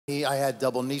I had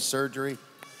double knee surgery,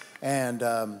 and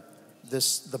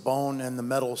the bone and the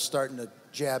metal is starting to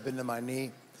jab into my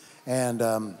knee, and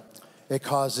it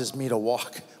causes me to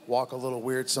walk a little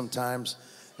weird sometimes,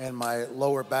 and my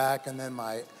lower back, and then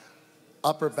my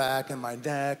upper back, and my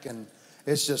neck, and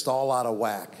it's just all out of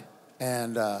whack.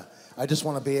 And I just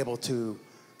want to be able to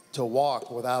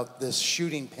walk without this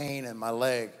shooting pain in my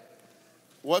leg.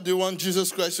 What do you want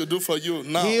Jesus Christ to do for you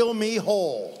now? Heal me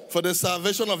whole. For the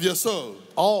salvation of your soul.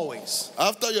 Always.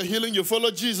 After your healing, you follow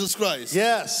Jesus Christ.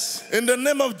 Yes. In the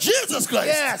name of Jesus Christ.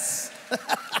 Yes.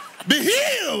 Be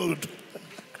healed.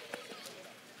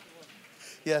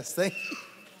 Yes, thank you.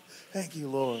 Thank you,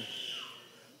 Lord.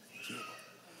 Thank you.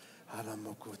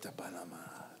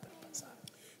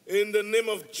 In the name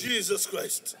of Jesus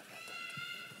Christ.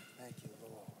 Thank you,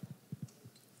 Lord.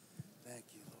 Thank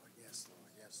you, Lord. Yes, Lord.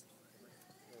 Yes,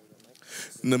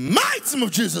 Lord. In the mighty name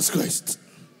of Jesus Christ.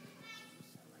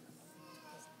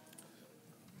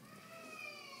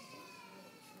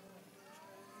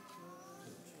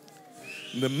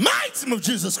 In the mighty name of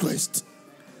Jesus Christ.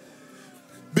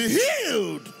 Be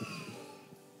healed.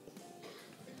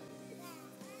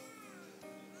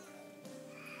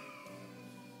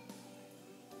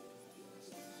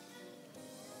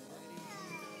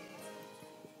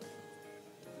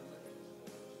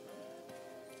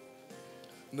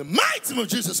 In the mighty name of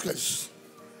Jesus Christ.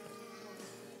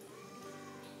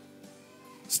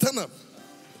 Stand up.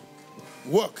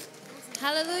 Walk.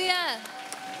 Hallelujah.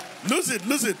 Lose it,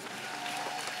 lose it.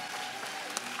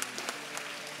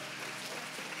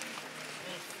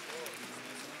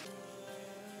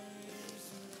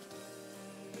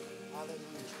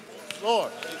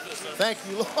 Lord. Thank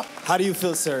you, Lord. How do you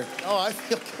feel, sir? Oh, I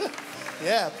feel good.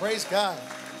 Yeah, praise God.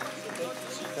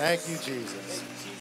 Thank you, Jesus.